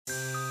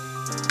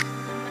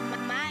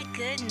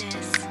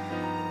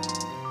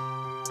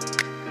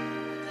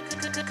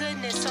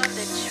goodness on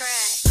the track.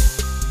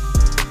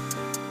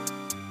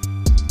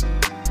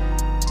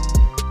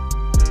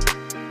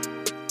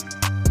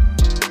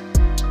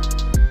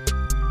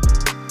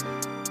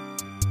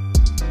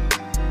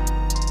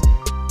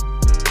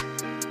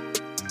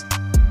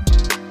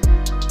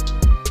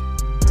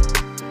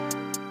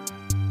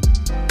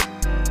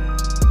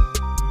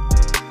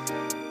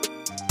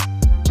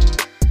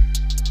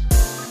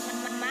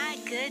 My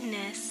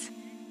goodness.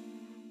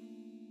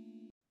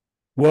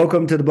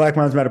 Welcome to the Black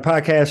Minds Matter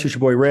podcast. It's your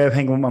boy Rev,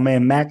 hanging with my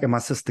man Mac and my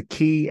sister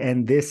Key,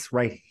 and this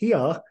right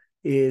here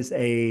is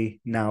a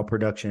now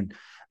production.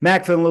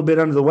 Mac feeling a little bit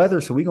under the weather,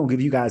 so we're gonna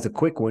give you guys a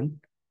quick one,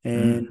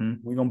 and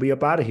we're gonna be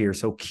up out of here.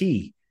 So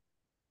Key,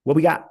 what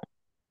we got?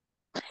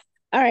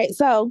 All right.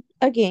 So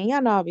again,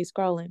 y'all know I'll be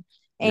scrolling.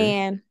 Yeah.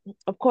 And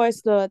of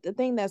course, the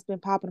thing that's been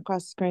popping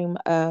across the screen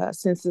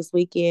since this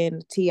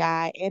weekend,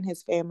 T.I. and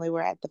his family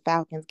were at the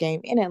Falcons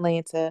game in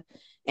Atlanta,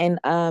 and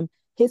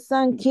his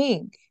son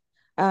King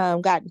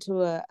got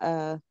into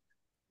a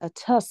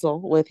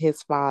tussle with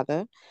his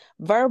father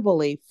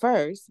verbally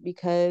first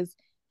because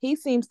he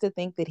seems to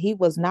think that he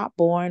was not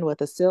born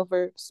with a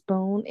silver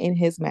spoon in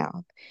his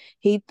mouth.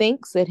 He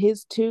thinks that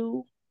his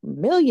 $2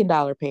 million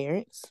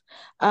parents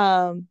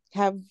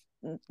have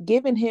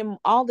given him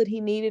all that he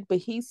needed, but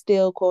he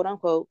still, quote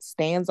unquote,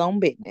 stands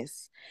on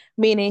business,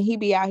 meaning he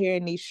be out here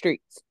in these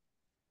streets.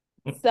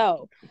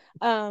 So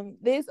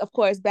this, of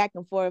course, back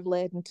and forth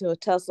led into a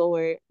tussle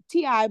where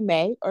T.I.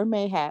 may or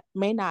may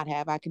not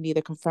have, I can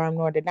neither confirm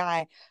nor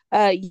deny,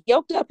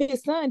 yoked up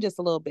his son just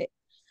a little bit.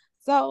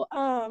 So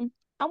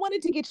I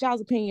wanted to get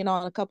y'all's opinion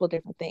on a couple of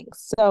different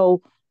things.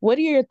 So what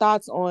are your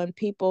thoughts on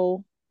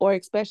people, or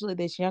especially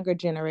this younger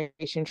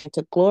generation, trying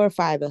to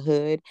glorify the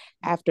hood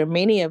after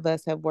many of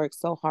us have worked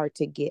so hard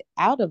to get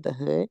out of the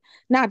hood?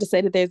 Not to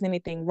say that there's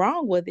anything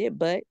wrong with it,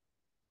 but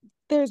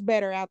there's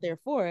better out there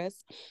for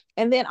us.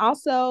 And then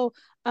also,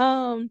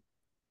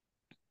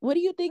 what do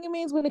you think it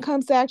means when it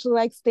comes to actually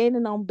like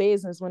standing on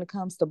business when it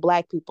comes to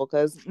Black people?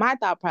 Because my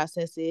thought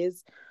process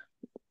is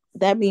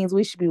that means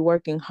we should be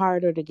working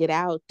harder to get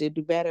out, to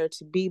do better,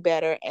 to be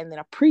better, and then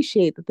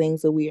appreciate the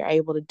things that we are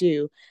able to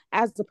do,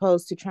 as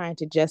opposed to trying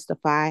to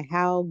justify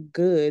how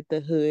good the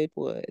hood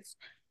was.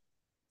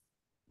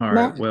 All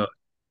Matt? right. Well,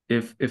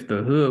 if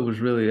the hood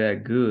was really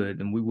that good,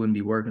 then we wouldn't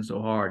be working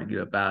so hard to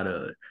get up out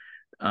of it.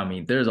 I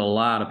mean, there's a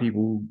lot of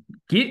people who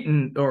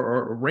getting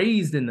or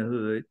raised in the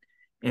hood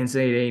and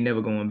say they ain't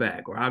never going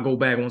back, or I'll go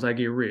back once I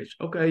get rich.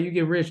 Okay, you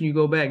get rich and you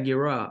go back and get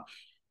robbed.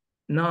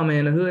 No,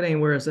 man, the hood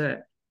ain't where it's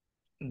at.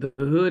 The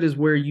hood is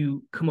where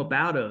you come up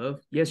out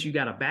of. Yes, you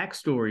got a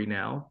backstory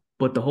now,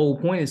 but the whole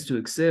point is to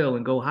excel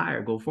and go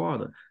higher, go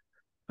farther.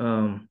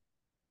 No,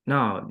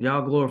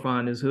 y'all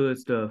glorifying this hood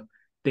stuff,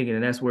 thinking that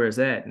that's where it's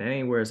at, and that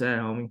ain't where it's at,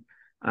 homie.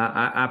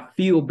 I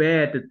feel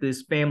bad that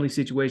this family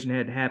situation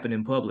had to happen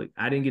in public.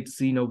 I didn't get to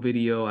see no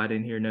video. I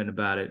didn't hear nothing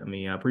about it. I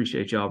mean, I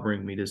appreciate y'all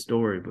bringing me this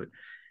story, but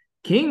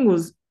King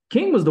was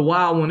the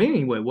wild one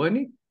anyway, wasn't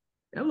he?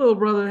 That little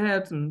brother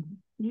had some,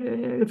 yeah,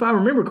 if I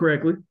remember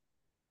correctly.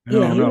 I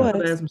don't know.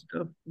 Had some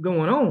stuff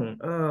going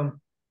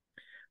on.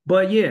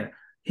 But yeah,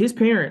 his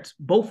parents,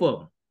 both of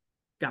them,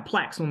 got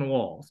plaques on the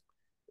walls.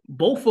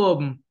 Both of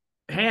them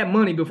had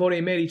money before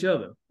they met each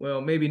other.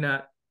 Well, maybe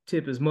not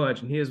Tip as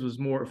much, and his was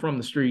more from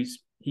the streets.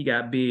 He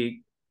got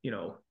big,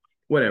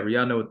 whatever.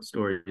 Y'all know what the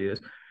story is.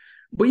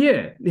 But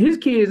yeah, his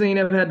kids ain't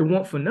ever had to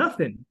want for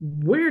nothing.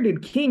 Where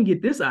did King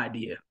get this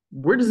idea?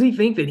 Where does he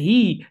think that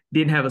he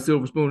didn't have a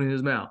silver spoon in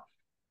his mouth?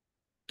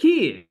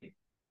 Kid,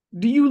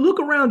 do you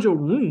look around your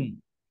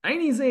room? I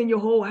ain't even saying your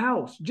whole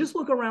house. Just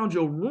look around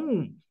your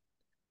room.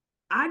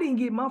 I didn't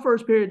get my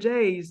first pair of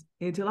J's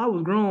until I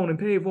was grown and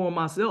paid for them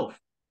myself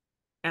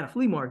at a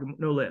flea market,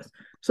 no less.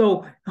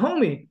 So,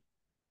 homie,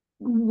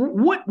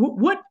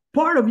 what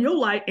part of your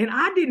life? And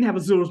I didn't have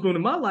a silver spoon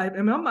in my life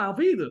and my mouth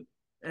either.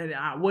 And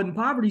I wasn't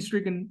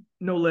poverty-stricken,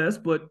 no less.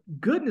 But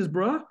goodness,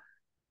 bro,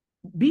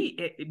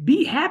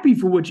 be happy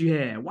for what you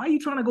had. Why are you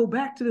trying to go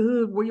back to the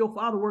hood where your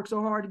father worked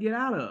so hard to get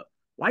out of?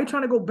 Why are you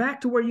trying to go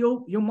back to where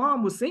your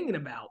mom was singing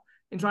about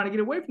and trying to get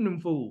away from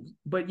them fools?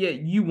 But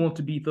yet you want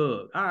to be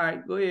thug. All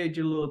right, go ahead,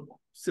 your little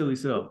silly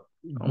self.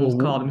 Almost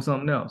called him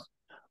something else.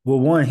 Well,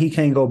 one, he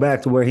can't go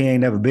back to where he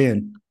ain't never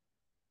been.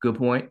 Good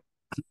point.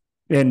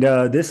 And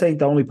this ain't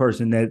the only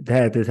person that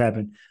had this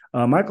happen.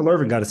 Michael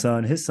Irvin got a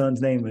son. His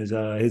son's name is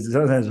his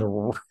son's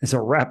name is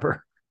a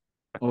rapper.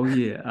 Oh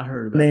yeah, I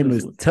heard about His name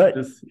this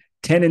is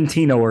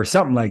Tenantino or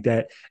something like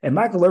that. And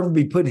Michael Irvin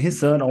be putting his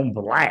son on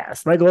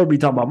blast. Michael Irvin be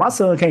talking about my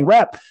son can't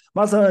rap.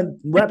 My son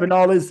rapping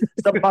all this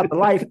stuff about the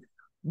life.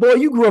 Boy,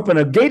 you grew up in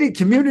a gated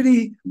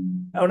community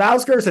on the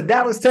outskirts of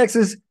Dallas,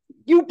 Texas.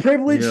 You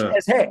privileged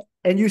as heck.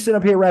 And you sit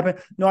up here rapping.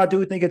 No, I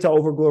do think it's an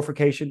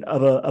overglorification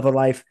of a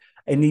life.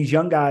 And these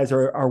young guys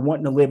are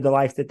wanting to live the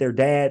life that their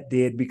dad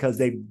did because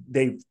they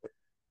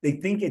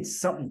think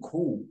it's something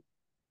cool.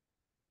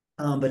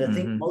 But I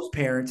think most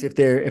parents, if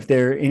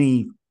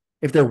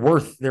they're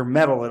worth their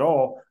metal at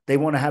all, they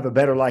want to have a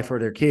better life for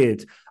their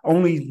kids.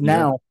 Only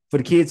now for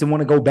the kids that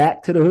want to go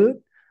back to the hood.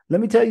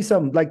 let me tell you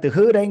something. Like the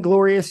hood ain't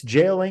glorious,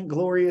 jail ain't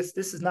glorious.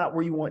 This is not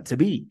where you want to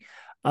be.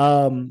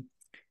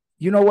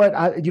 You know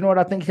what? You know what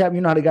I think happened?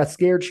 You know how they got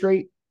scared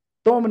straight?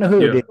 Throw them in the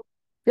hood. Yeah.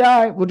 Yeah,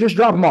 all right, well, just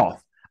drop them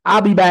off.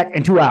 I'll be back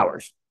in 2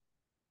 hours.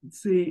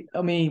 See,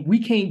 I mean, we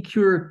can't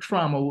cure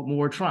trauma with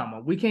more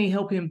trauma. We can't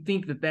help him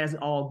think that that's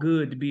all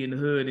good to be in the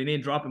hood and then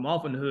drop him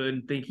off in the hood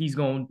and think he's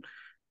going to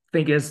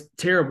think it's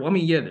terrible. I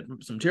mean, yeah,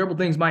 some terrible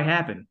things might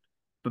happen,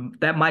 but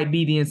that might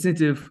be the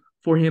incentive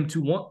for him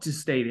to want to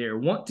stay there,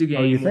 want to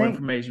gain more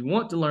information,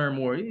 want to learn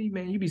more.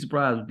 Man, you'd be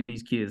surprised what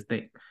these kids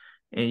think.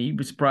 And you'd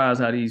be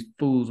surprised how these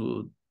fools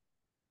will,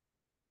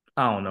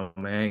 I don't know,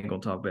 man. I ain't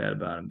going to talk bad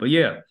about him. But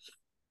yeah,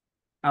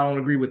 I don't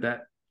agree with that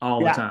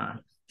all the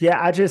time. Yeah,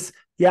 I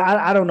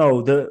don't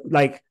know.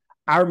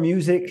 Our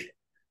music,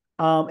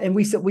 and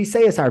we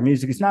say it's our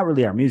music. It's not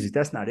really our music.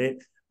 That's not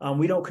it.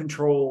 We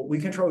control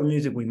the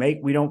music we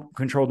make. We don't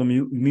control the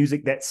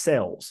music that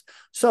sells.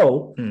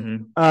 So,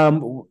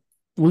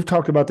 we've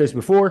talked about this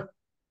before.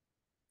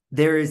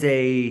 There is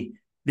a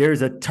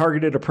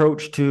targeted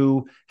approach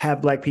to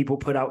have Black people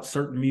put out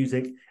certain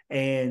music,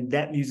 and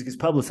that music is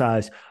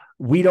publicized.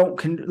 We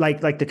don't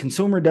like the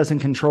consumer doesn't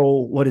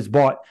control what is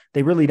bought.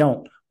 They really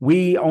don't.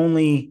 We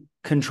only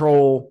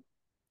control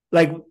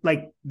like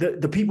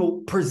the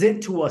people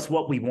present to us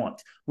what we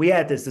want. We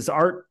had this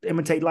art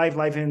imitate life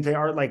imitate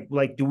art.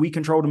 Like do we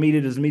control the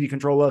media? Does the media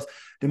control us?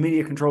 The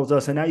media controls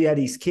us. And now you have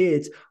these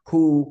kids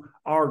who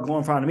are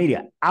glorifying the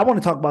media. I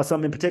want to talk about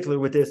something in particular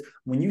with this.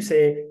 When you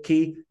said,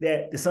 Key,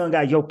 that the son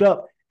got yoked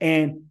up,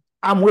 and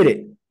I'm with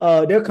it.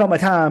 There'll come a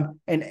time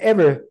in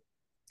every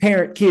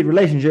parent-kid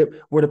relationship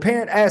where the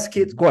parent asks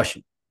kids a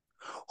question.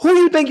 Who do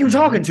you think you're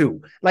talking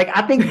to? Like,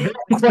 I think that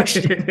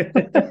question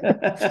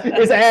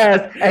is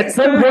asked at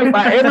some point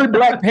by every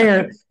Black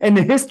parent in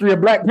the history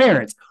of Black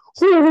parents.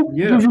 Who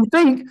do you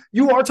think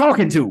you are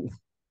talking to?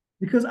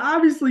 Because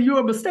obviously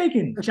you're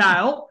mistaken,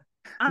 child.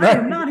 I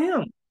am not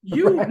him.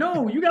 You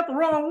got the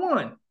wrong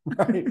one.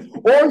 Right.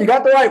 Or you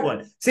got the right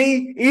one.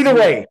 See, either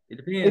way,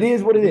 it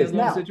is what it is.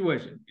 Now,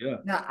 situation. Yeah.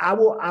 Now, I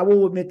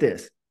will admit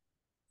this.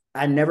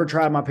 I never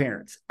tried my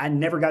parents. I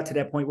never got to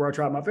that point where I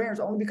tried my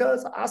parents, only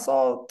because I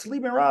saw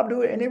Talib and Rob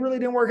do it and it really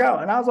didn't work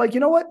out. And I was like, you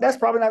know what? That's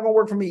probably not going to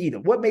work for me either.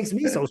 What makes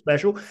me so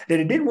special that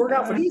it didn't work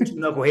out for these two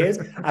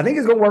knuckleheads, I think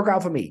it's going to work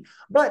out for me.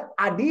 But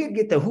I did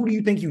get the who do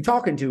you think you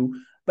talking to?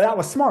 But I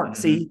was smart.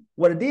 Mm-hmm. See,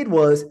 what I did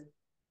was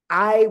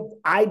I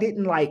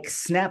didn't like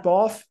snap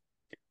off,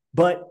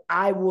 but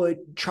I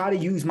would try to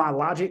use my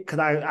logic because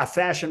I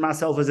fashioned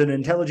myself as an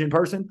intelligent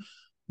person.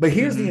 But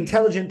here's the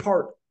intelligent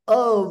part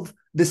of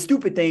the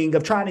stupid thing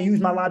of trying to use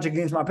my logic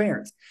against my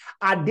parents.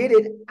 I did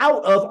it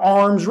out of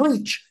arm's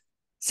reach.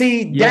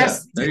 See, there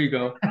you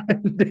go.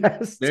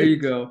 There you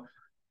go.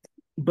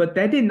 But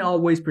that didn't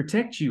always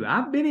protect you.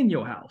 I've been in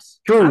your house.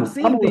 True. I've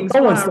seen things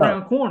fly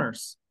around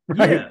corners.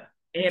 Right. Yeah.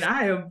 And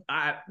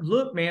I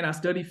look, man, I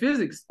study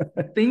physics.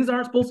 Things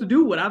aren't supposed to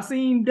do what I've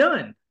seen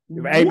done.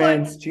 Hey,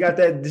 man, she got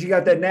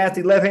that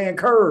nasty left hand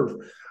curve.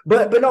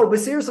 But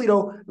seriously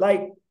though,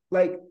 like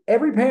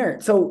every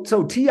parent. So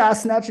T.I.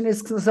 snatching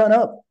his son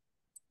up.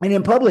 And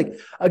in public,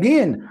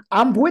 again,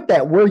 I'm with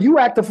that. Where you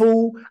act a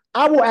fool,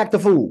 I will act a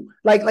fool.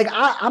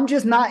 I'm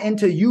just not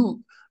into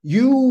you.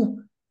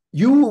 You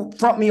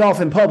front me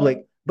off in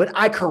public, but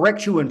I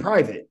correct you in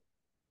private.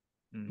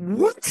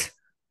 What?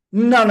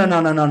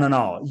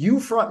 No. You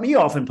front me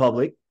off in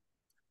public,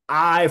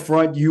 I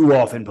front you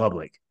off in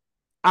public.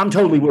 I'm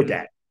totally with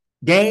that.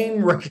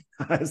 Game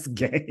recognized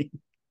game.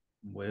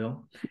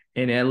 Well,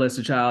 and that lets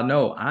the child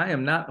know I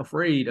am not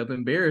afraid of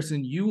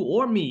embarrassing you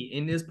or me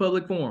in this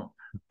public forum.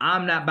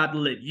 I'm not about to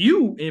let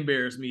you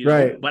embarrass me,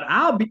 right? But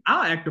I'll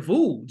act a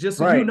fool just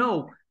so you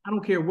know. I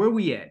don't care where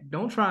we at.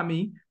 Don't try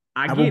me.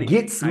 I will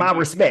get my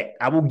respect.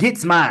 I will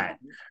get mine,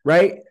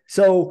 right?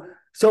 So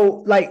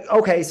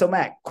okay. So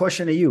Mac,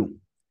 question to you.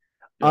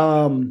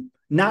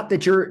 Not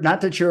that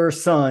your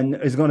son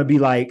is going to be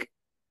like,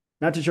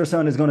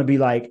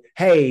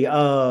 hey,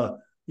 I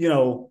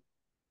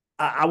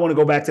want to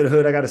go back to the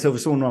hood. I got a silver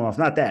spoon in my mouth.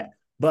 Not that,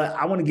 but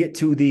I want to get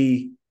to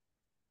the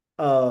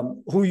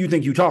who you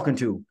think you're talking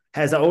to.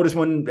 Has the oldest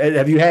one,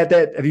 have you had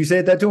that? Have you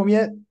said that to him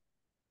yet?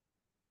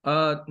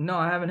 No,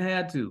 I haven't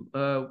had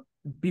to.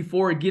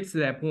 Before it gets to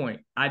that point,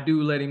 I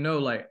do let him know,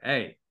 like,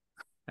 hey.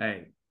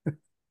 And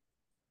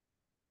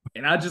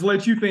I just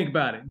let you think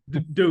about it.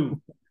 Dude.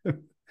 The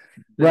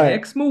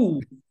next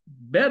move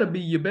better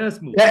be your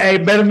best move. Hey,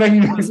 better make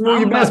your next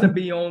move. I'm about to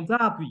be on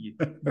top of you.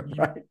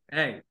 Right.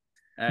 Hey.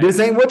 This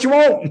ain't what you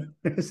want.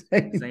 This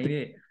ain't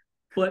it.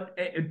 But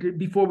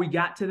before we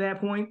got to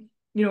that point,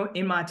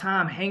 in my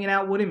time hanging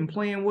out with him and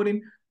playing with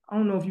him, I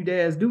don't know if you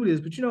dads do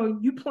this, but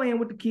you playing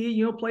with the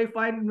kid, play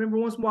fighting. Remember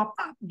once in a while,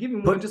 give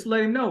him one, just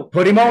let him know.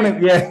 Put him on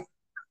him, yeah.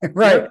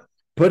 Right. Yep.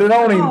 Put it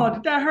on him. Oh,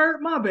 did that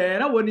hurt? My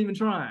bad. I wasn't even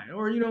trying.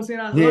 Or I was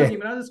hugging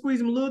him and I just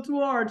squeezed him a little too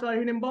hard till I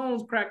hear them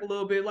bones crack a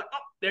little bit. Like, oh,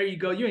 there you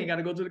go. You ain't got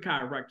to go to the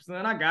chiropractor,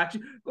 son. I got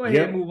you. Go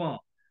ahead and move on.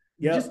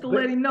 Yep. Just to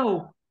let him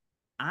know,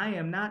 I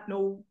am not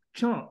no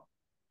chump.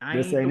 I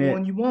ain't the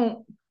one you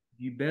want.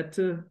 You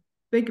better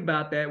think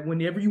about that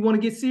whenever you want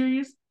to get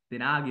serious.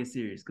 then I'll get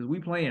serious because we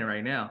playing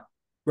right now.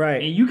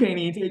 Right. And you can't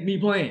even take me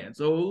playing.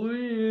 So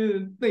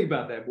think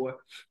about that, boy.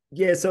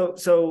 Yeah, it's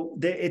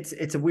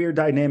a weird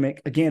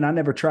dynamic. Again, I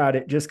never tried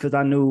it just because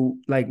I knew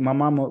like my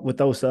mama would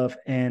throw stuff,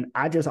 and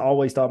I just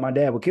always thought my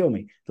dad would kill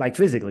me, like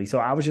physically. So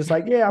I was just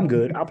like, yeah, I'm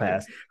good. I'll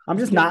pass. I'm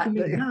just not too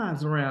many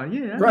knives around.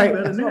 Yeah, I know right.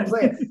 better That's than what I'm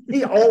that. saying.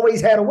 He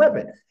always had a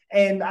weapon,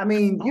 and I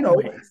mean, you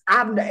know, Always.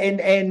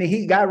 and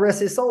he, God rest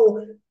his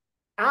soul,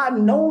 I've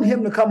known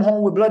him to come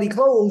home with bloody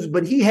clothes,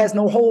 but he has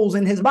no holes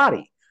in his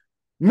body.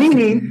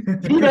 Meaning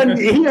he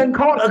doesn't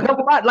caught a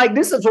couple of, like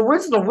this is a real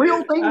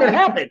thing that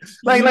happened.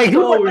 You He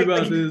told me like,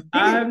 about this.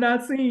 I have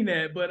not seen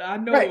that, but I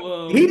know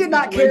right. He did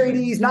not carry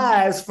these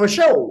knives for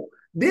show.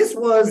 This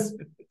was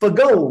for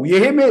go. You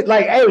hear me?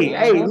 Like,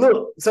 hey,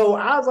 look. So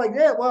I was like,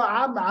 yeah, well,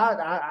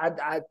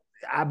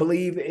 I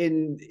believe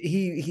in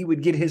he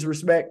would get his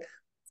respect,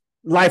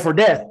 life or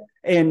death.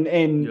 And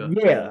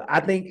yeah, I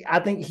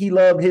think he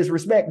loved his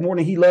respect more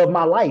than he loved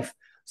my life.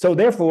 So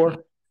therefore,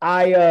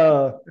 I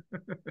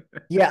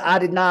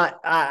did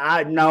not.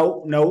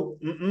 No,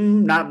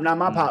 not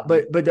my pop.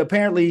 But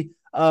apparently,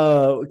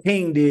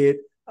 King did.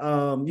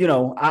 You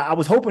know, I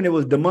was hoping it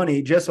was the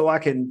money just so I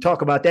can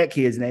talk about that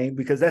kid's name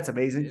because that's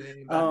amazing. It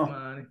ain't about the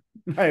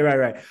money.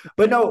 Right.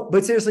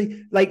 But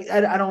seriously, like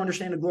I don't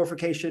understand the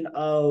glorification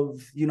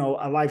of, you know,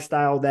 a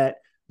lifestyle that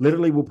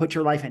literally will put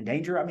your life in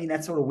danger. I mean,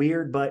 that's sort of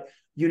weird, but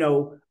you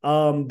know,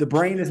 the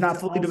brain is not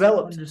fully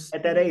developed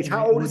at that age.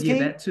 How old is King?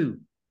 That too.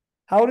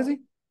 How old is he?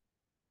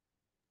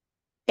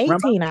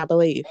 18, I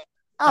believe.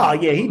 Oh,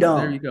 yeah, he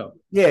done. There you go.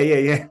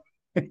 Yeah.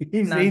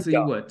 he's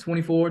what,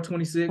 24,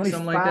 26,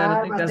 something like that.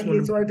 I think that's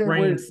when the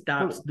brain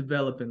stops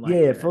developing.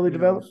 Fully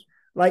developed.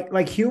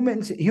 Like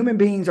human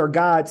beings are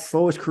God's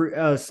slowest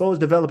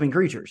developing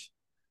creatures.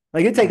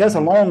 Like it take us a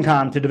long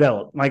time to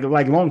develop, like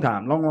long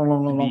time, long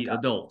time.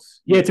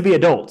 Adults. Yeah, to be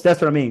adults.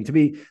 That's what I mean. To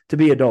be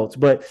adults.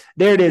 But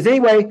there it is.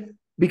 Anyway,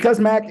 because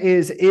Mac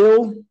is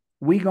ill,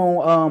 we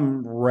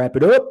gonna wrap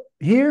it up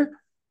here.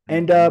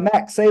 And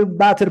Mac, say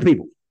bye to the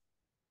people.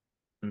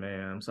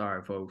 Man, I'm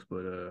sorry, folks,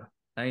 but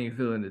I ain't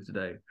feeling it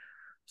today.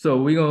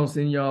 So we gonna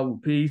send y'all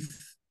with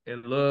peace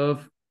and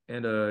love.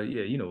 And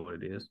yeah, you know what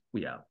it is.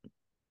 We out.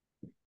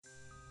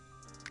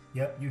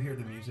 Yep, you hear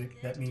the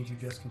music. That means you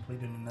just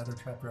completed another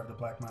chapter of the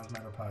Black Minds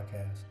Matter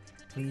podcast.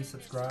 Please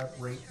subscribe,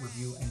 rate,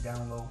 review, and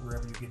download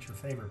wherever you get your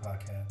favorite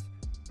podcasts.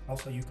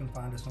 Also, you can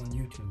find us on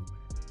YouTube.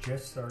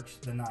 Just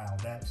search The Nile.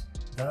 That's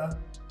the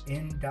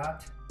N.I.L.E.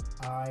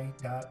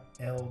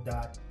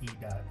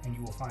 and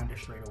you will find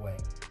us straight away.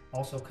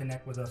 Also,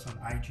 connect with us on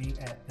IG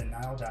at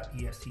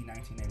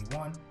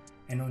thenile.est1981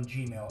 and on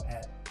Gmail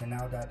at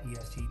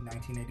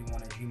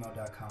thenile.est1981 at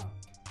gmail.com.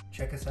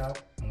 Check us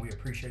out, and we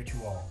appreciate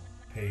you all.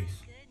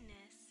 Peace.